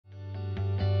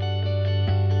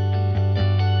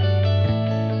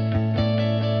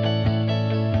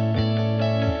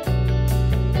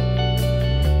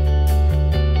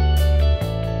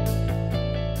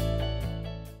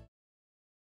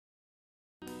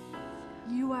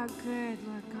You are good,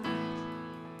 Lord God.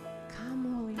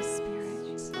 Come, Holy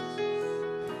Spirit.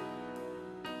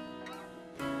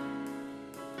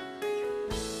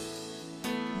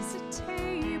 There's a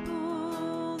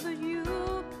table that you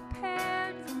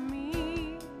prepared for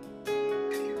me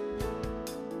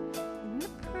in the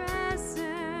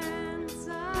presence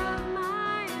of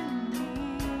my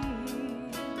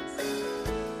enemies.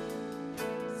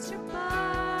 It's your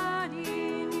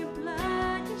body and your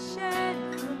blood you shed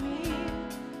for me.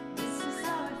 This is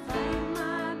how I fight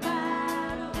my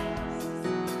battles.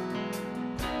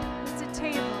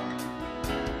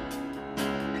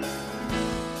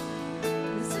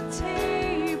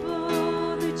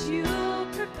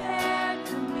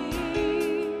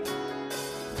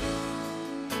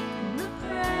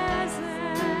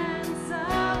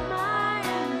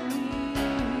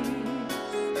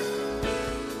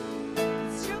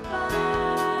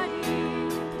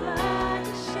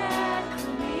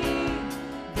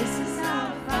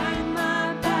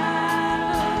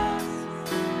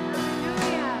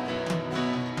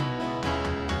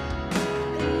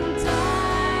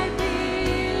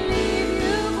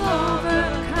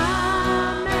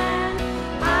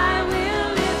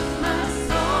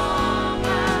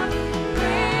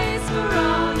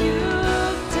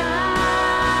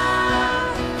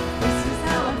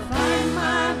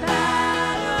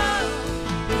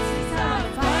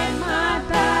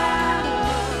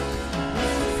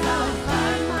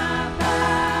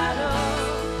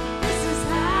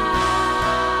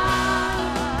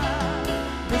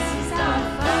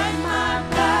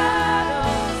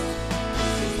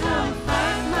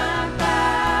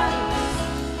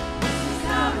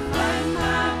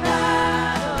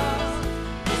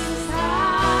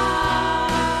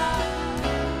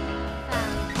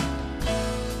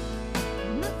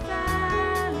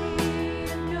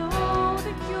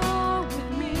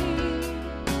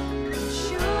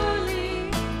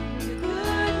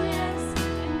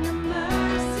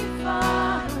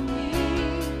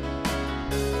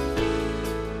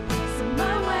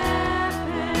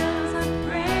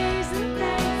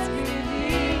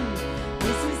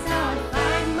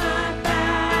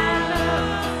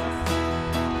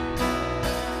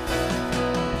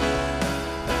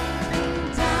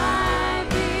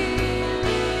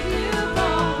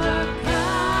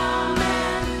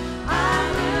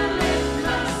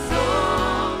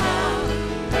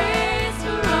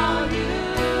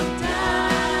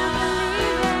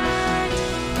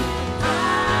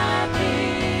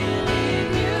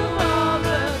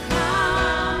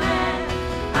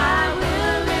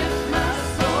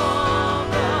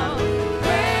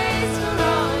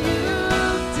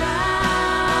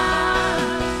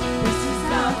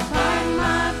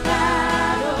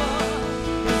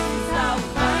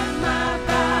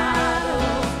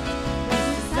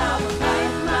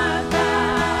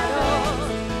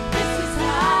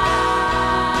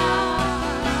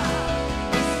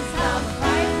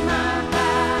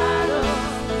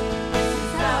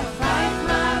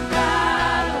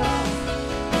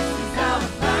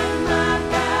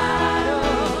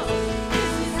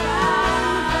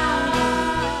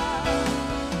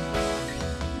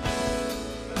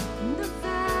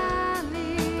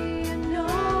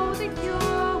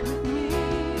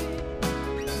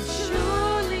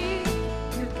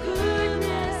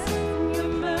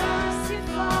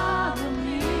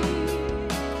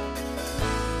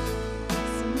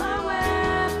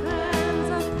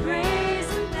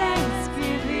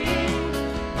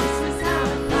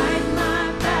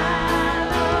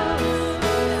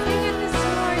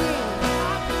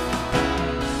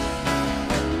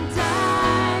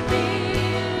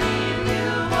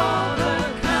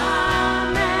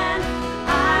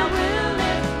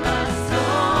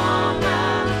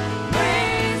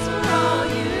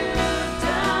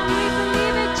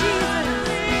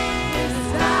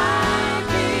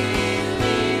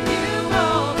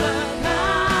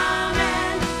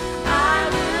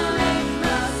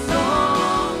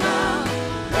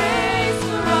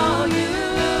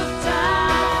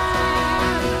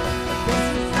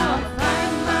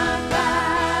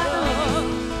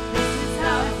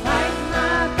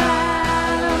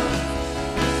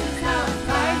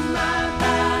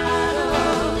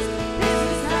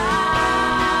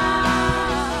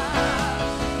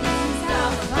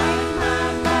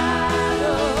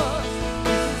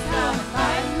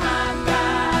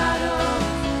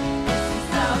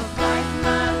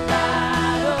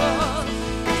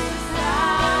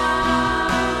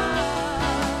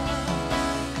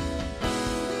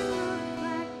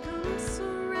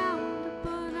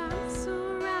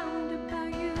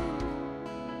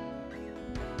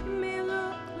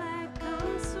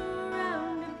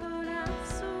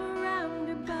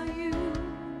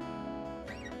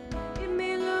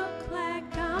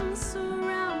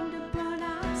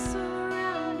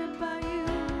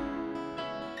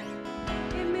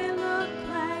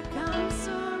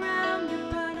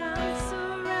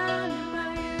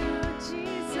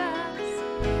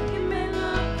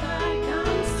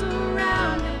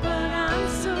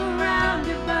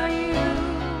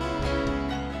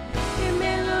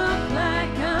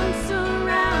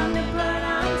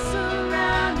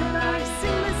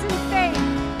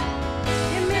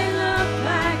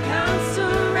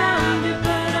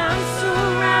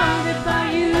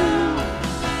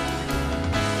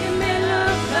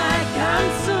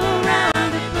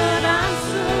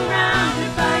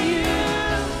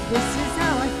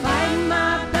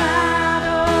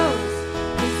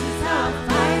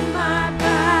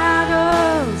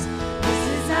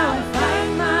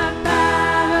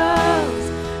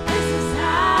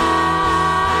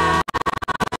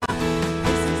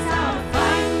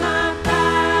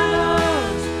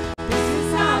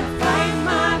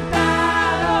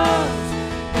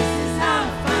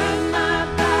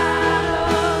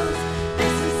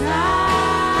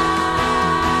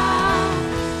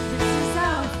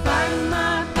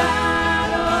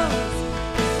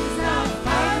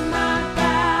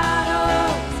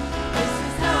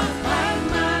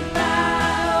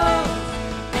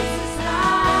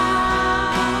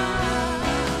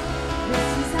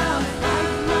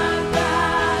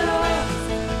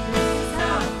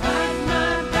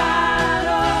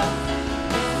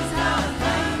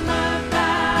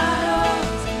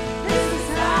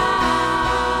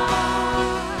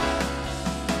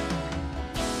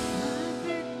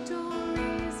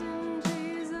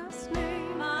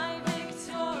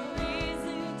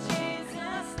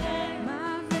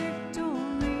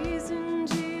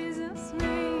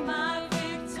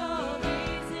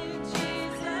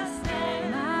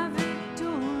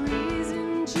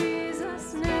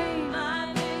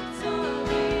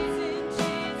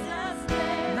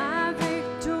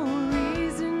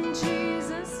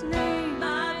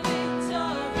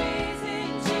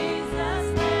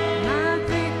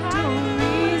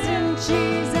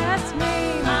 Jesus'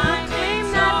 name.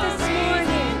 Proclaim that this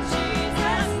morning.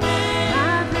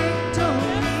 My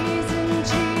victories in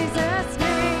Jesus'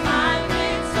 name. My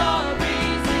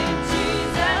victories in Jesus'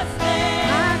 name.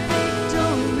 My victories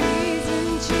in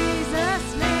Jesus'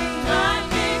 name. My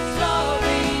victories in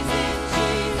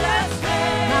Jesus'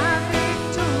 name. My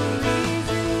victories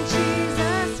in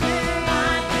Jesus' name.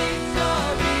 My victories.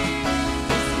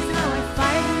 This is how I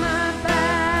fight my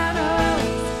battles.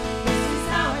 This is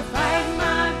how I fight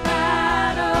my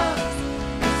battles.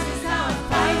 This is how I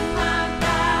fight my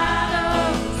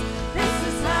battles. This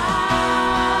is how.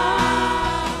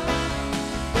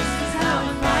 This is how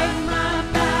I fight my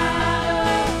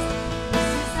battles.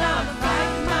 This is how I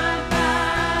fight my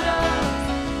battles.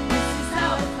 This is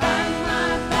how I fight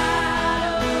my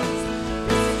battles.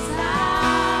 This is how.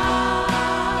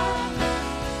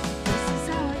 This is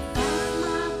how I fight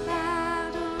my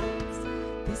battles.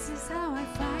 This is how I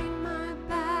fight my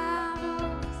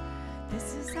battles. This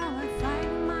is how I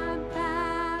fight my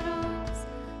battles.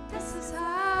 This is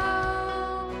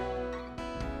how.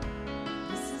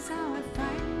 This is how I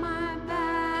fight my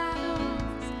battles.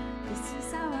 This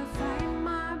is how I fight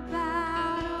my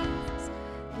battles.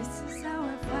 This is how I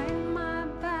fight my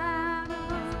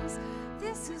battles.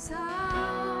 This is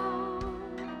how.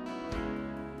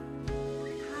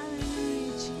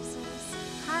 Hallelujah, Jesus.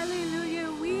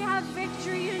 Hallelujah. We have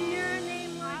victory in your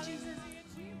name, Lord Jesus.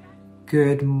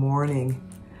 Good morning.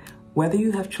 Whether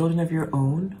you have children of your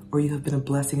own or you have been a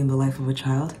blessing in the life of a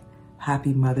child,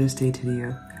 happy Mother's Day to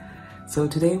you. So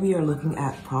today we are looking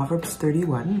at Proverbs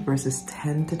 31, verses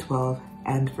 10 to 12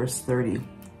 and verse 30.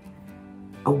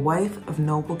 A wife of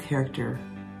noble character,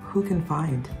 who can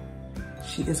find?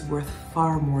 She is worth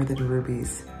far more than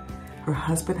rubies. Her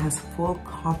husband has full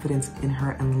confidence in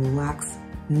her and lacks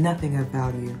nothing of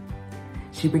value.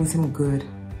 She brings him good,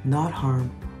 not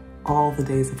harm, all the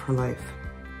days of her life.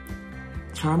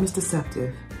 Charm is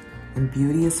deceptive and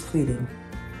beauty is fleeting,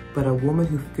 but a woman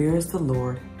who fears the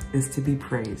Lord is to be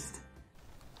praised.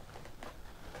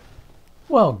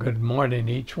 Well, good morning,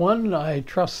 each one. I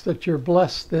trust that you're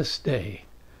blessed this day.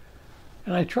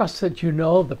 And I trust that you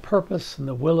know the purpose and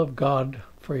the will of God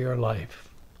for your life.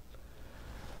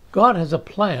 God has a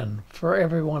plan for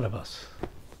every one of us.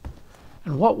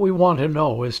 And what we want to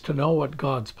know is to know what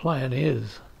God's plan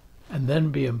is, and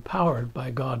then be empowered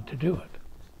by God to do it.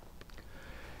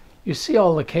 You see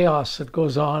all the chaos that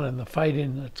goes on and the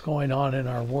fighting that's going on in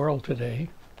our world today.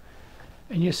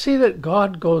 And you see that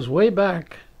God goes way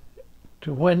back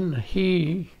to when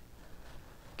He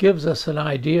gives us an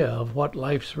idea of what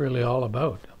life's really all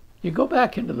about. You go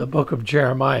back into the book of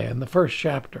Jeremiah in the first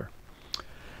chapter,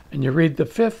 and you read the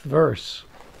 5th verse,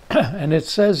 and it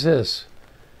says this: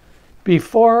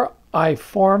 "Before I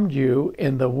formed you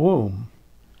in the womb,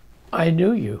 I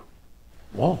knew you."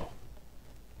 Whoa.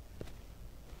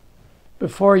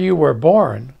 "Before you were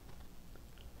born,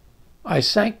 I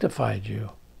sanctified you.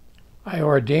 I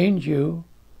ordained you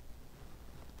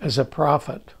as a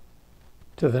prophet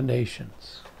to the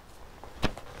nations."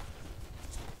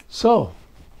 So,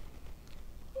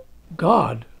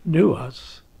 God knew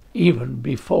us even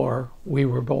before we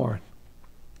were born.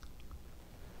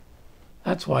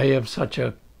 That's why you have such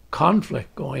a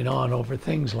conflict going on over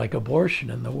things like abortion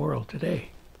in the world today.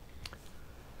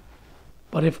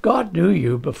 But if God knew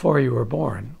you before you were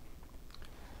born,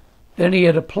 then He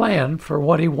had a plan for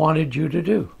what He wanted you to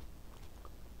do.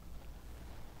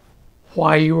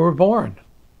 Why you were born,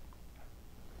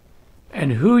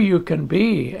 and who you can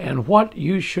be, and what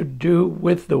you should do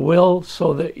with the will,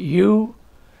 so that you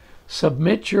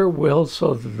submit your will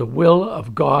so that the will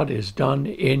of God is done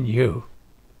in you.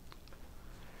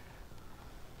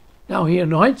 Now He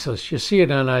anoints us. You see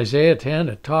it in Isaiah 10.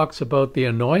 It talks about the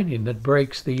anointing that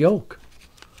breaks the yoke.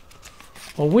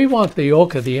 Well, we want the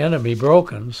yoke of the enemy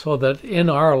broken so that in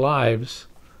our lives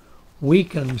we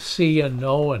can see and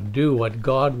know and do what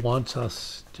God wants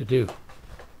us to do.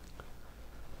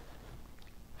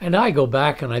 And I go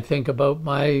back and I think about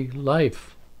my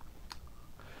life.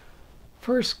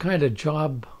 First kind of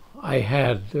job I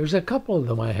had, there's a couple of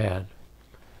them I had.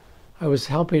 I was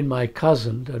helping my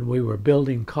cousin and we were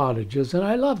building cottages, and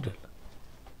I loved it.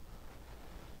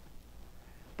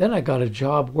 Then I got a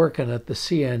job working at the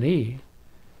CNE,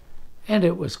 and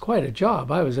it was quite a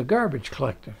job. I was a garbage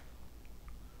collector.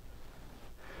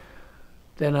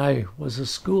 Then I was a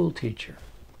school teacher.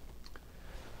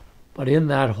 But in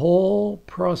that whole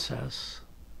process,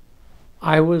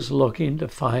 I was looking to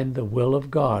find the will of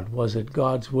God. Was it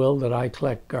God's will that I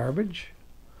collect garbage?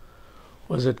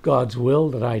 Was it God's will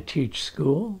that I teach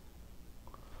school?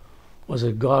 Was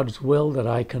it God's will that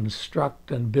I construct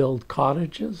and build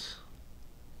cottages?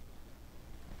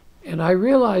 And I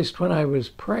realized when I was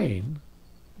praying,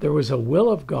 there was a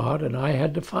will of God and I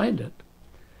had to find it.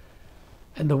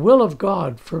 And the will of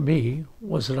God for me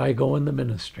was that I go in the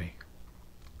ministry.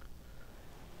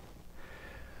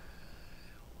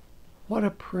 What a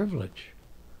privilege.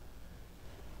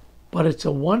 But it's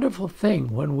a wonderful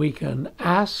thing when we can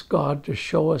ask God to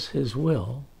show us his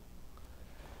will,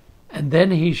 and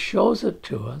then he shows it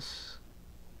to us,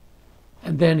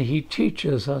 and then he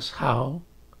teaches us how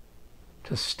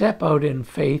to step out in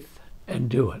faith and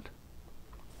do it.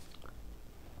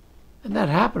 And that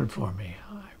happened for me.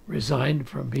 I resigned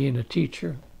from being a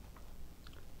teacher,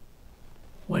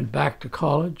 went back to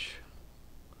college,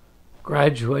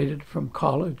 graduated from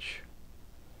college,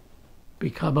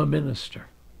 become a minister,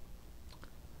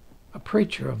 a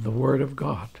preacher of the Word of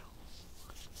God.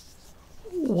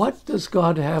 What does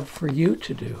God have for you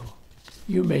to do?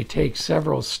 You may take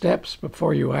several steps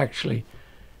before you actually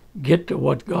get to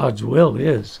what God's will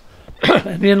is.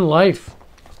 And in life,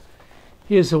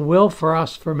 he has a will for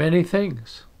us for many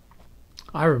things.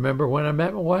 I remember when I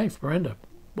met my wife, Brenda.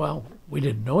 Well, we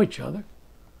didn't know each other.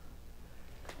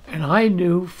 And I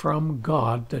knew from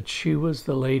God that she was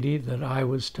the lady that I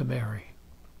was to marry.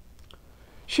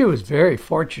 She was very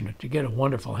fortunate to get a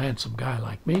wonderful, handsome guy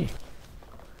like me.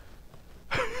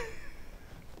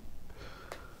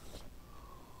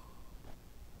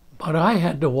 But I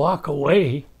had to walk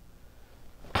away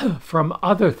from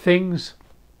other things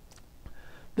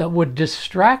that would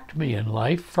distract me in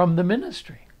life from the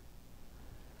ministry.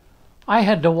 I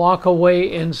had to walk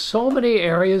away in so many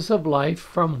areas of life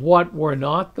from what were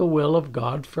not the will of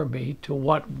God for me to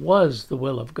what was the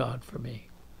will of God for me.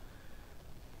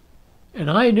 And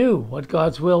I knew what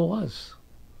God's will was.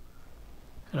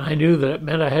 And I knew that it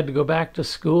meant I had to go back to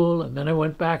school, and then I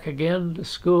went back again to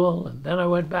school, and then I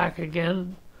went back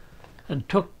again and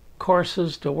took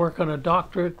courses to work on a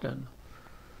doctorate, and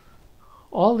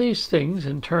all these things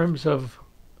in terms of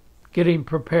getting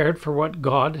prepared for what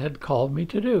God had called me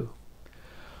to do.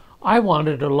 I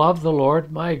wanted to love the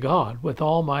Lord my God with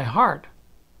all my heart,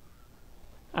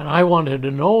 and I wanted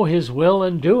to know his will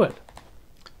and do it.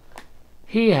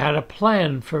 He had a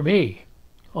plan for me.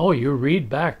 Oh, you read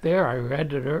back there, I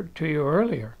read it to you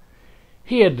earlier.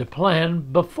 He had the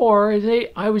plan before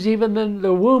I was even in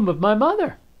the womb of my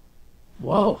mother.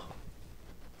 Whoa.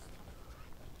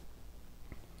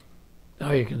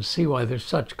 Now you can see why there's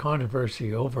such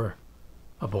controversy over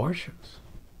abortions.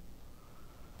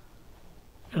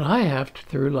 And I have to,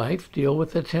 through life, deal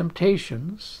with the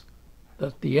temptations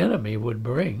that the enemy would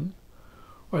bring,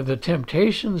 or the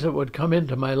temptations that would come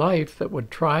into my life that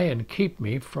would try and keep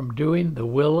me from doing the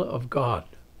will of God.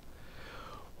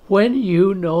 When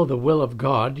you know the will of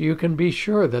God, you can be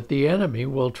sure that the enemy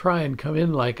will try and come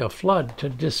in like a flood to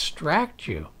distract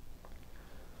you.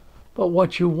 But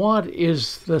what you want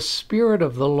is the Spirit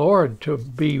of the Lord to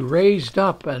be raised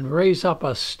up and raise up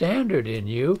a standard in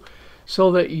you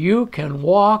so that you can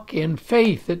walk in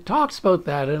faith. It talks about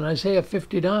that in Isaiah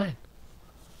 59.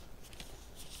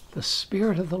 The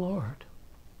Spirit of the Lord.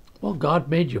 Well, God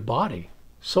made you body,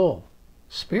 soul,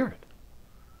 spirit.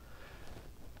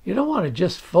 You don't want to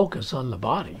just focus on the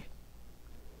body.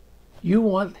 You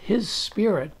want his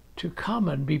Spirit to come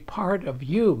and be part of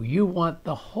you. You want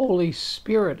the Holy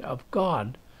Spirit of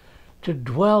God to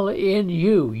dwell in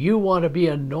you. You want to be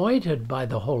anointed by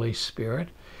the Holy Spirit,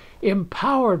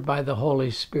 empowered by the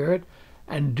Holy Spirit,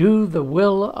 and do the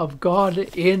will of God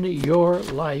in your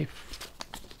life.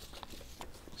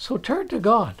 So turn to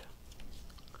God.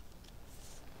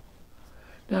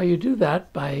 Now you do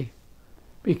that by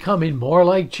becoming more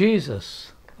like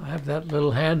Jesus. I have that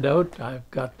little handout I've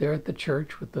got there at the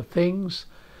church with the things,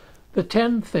 the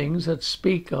 10 things that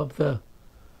speak of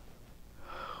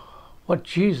what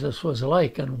Jesus was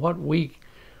like and what we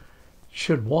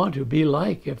should want to be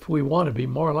like if we want to be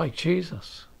more like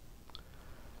Jesus.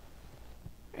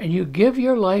 And you give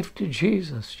your life to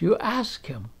Jesus. You ask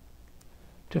him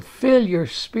to fill your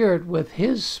spirit with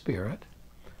his Spirit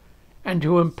and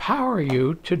to empower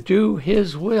you to do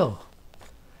his will.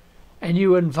 And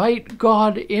you invite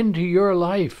God into your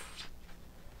life,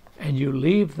 and you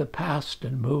leave the past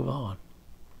and move on.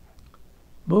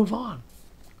 Move on.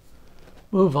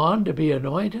 Move on to be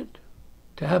anointed,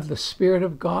 to have the Spirit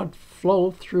of God flow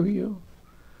through you.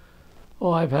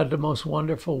 Oh, I've had the most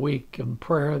wonderful week in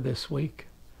prayer this week.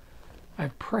 I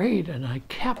prayed and I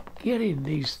kept getting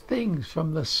these things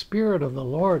from the Spirit of the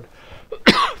Lord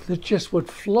that just would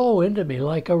flow into me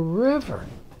like a river.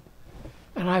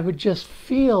 And I would just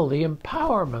feel the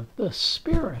empowerment, the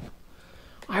Spirit.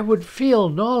 I would feel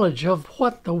knowledge of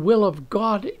what the will of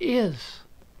God is.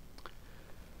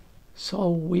 So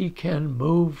we can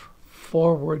move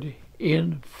forward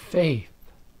in faith.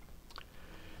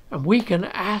 And we can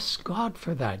ask God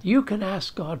for that. You can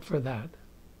ask God for that.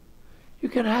 You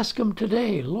can ask Him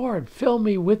today, Lord, fill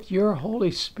me with your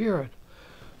Holy Spirit.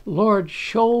 Lord,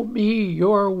 show me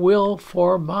your will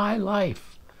for my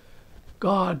life.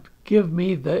 God, give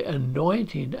me the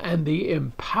anointing and the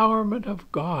empowerment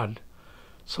of God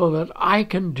so that I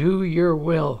can do your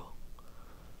will.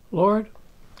 Lord,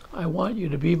 I want you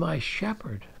to be my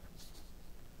shepherd.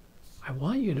 I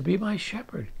want you to be my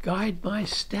shepherd. Guide my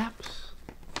steps.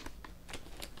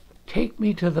 Take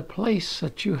me to the place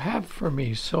that you have for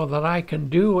me so that I can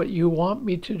do what you want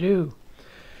me to do.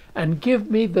 And give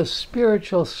me the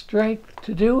spiritual strength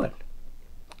to do it.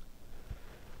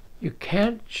 You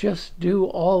can't just do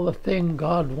all the thing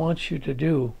God wants you to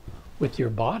do with your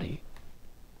body.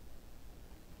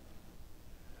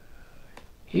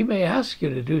 He may ask you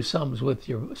to do some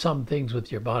things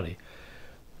with your body,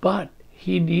 but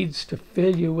He needs to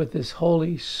fill you with His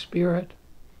Holy Spirit,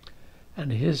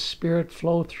 and His Spirit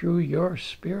flow through your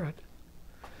spirit.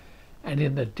 And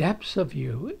in the depths of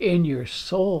you, in your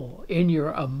soul, in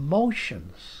your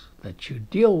emotions that you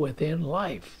deal with in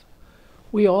life,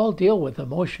 we all deal with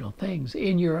emotional things.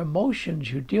 In your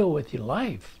emotions you deal with your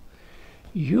life.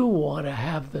 You want to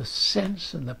have the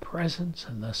sense and the presence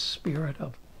and the Spirit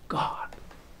of God.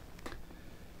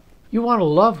 You want to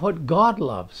love what God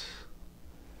loves.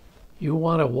 You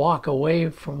want to walk away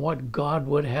from what God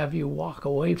would have you walk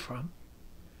away from.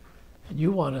 And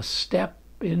you want to step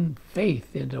in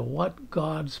faith into what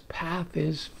God's path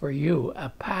is for you, a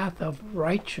path of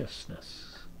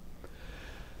righteousness,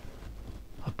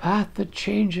 a path that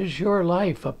changes your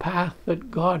life, a path that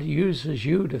God uses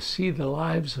you to see the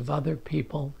lives of other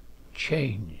people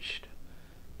changed,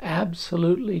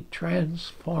 absolutely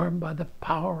transformed by the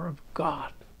power of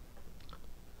God.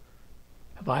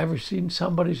 Have I ever seen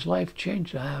somebody's life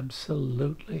change?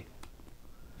 Absolutely.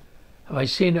 Have I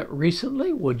seen it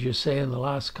recently? Would you say in the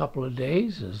last couple of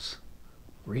days? Is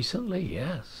recently?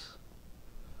 Yes.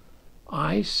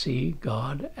 I see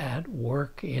God at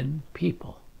work in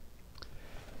people.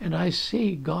 And I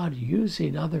see God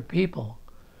using other people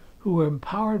who are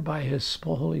empowered by His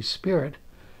Holy Spirit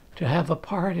to have a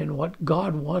part in what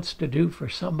God wants to do for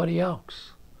somebody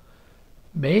else.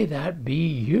 May that be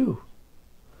you,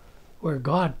 where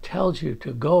God tells you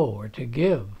to go or to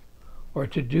give or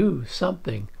to do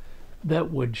something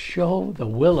that would show the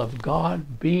will of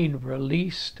God being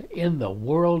released in the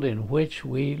world in which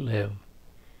we live.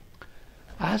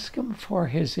 Ask Him for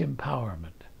His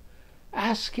empowerment.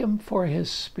 Ask Him for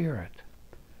His Spirit.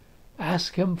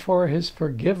 Ask Him for His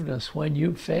forgiveness when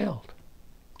you failed.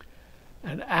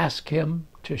 And ask Him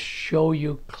to show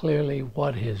you clearly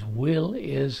what His will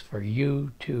is for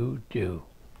you to do.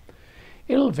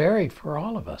 It'll vary for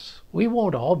all of us. We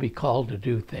won't all be called to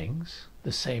do things,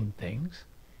 the same things.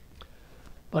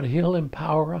 But He'll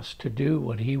empower us to do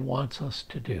what He wants us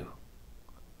to do.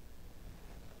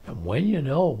 And when you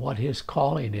know what His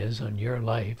calling is on your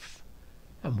life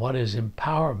and what His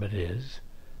empowerment is,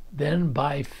 then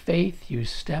by faith you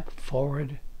step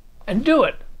forward and do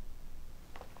it.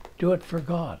 Do it for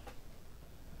God.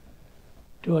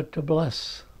 Do it to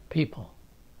bless people.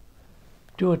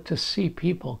 Do it to see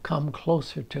people come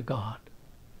closer to God.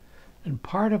 And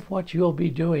part of what you'll be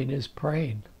doing is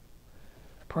praying.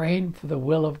 Praying for the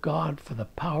will of God, for the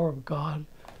power of God.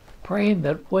 Praying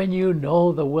that when you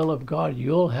know the will of God,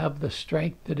 you'll have the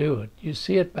strength to do it. You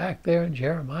see it back there in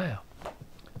Jeremiah.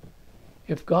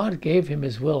 If God gave him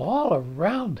His will, all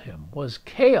around him was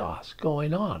chaos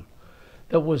going on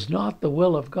that was not the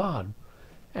will of God,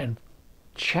 and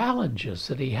challenges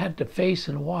that he had to face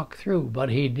and walk through, but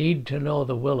he needed to know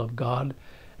the will of God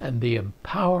and the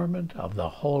empowerment of the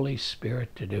Holy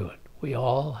Spirit to do it. We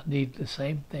all need the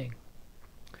same thing.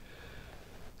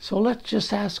 So let's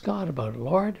just ask God about it.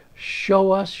 Lord,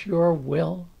 show us your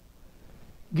will.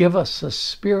 Give us the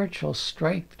spiritual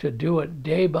strength to do it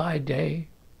day by day.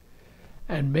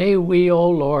 And may we, O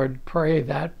Lord, pray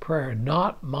that prayer,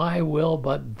 not my will,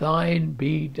 but thine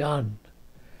be done.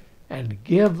 And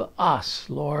give us,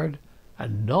 Lord, a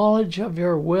knowledge of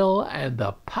your will and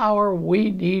the power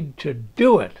we need to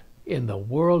do it in the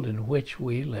world in which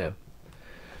we live.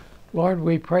 Lord,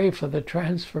 we pray for the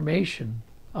transformation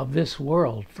of this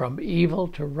world from evil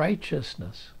to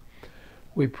righteousness.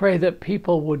 We pray that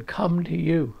people would come to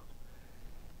you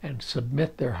and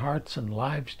submit their hearts and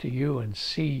lives to you and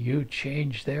see you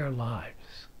change their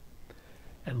lives.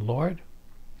 And Lord,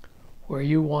 where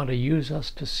you want to use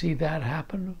us to see that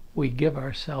happen, we give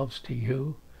ourselves to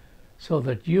you so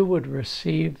that you would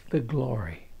receive the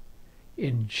glory.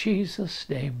 In Jesus'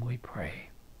 name we pray.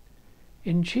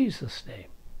 In Jesus' name.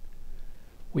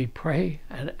 we pray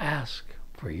and ask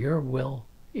for your will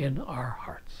in our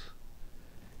hearts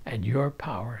and your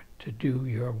power to do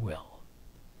your will.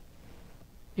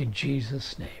 In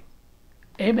Jesus' name,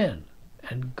 amen.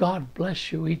 And God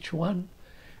bless you each one,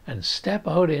 and step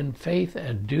out in faith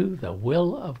and do the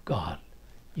will of God.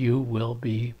 You will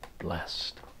be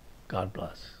blessed. God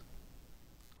bless.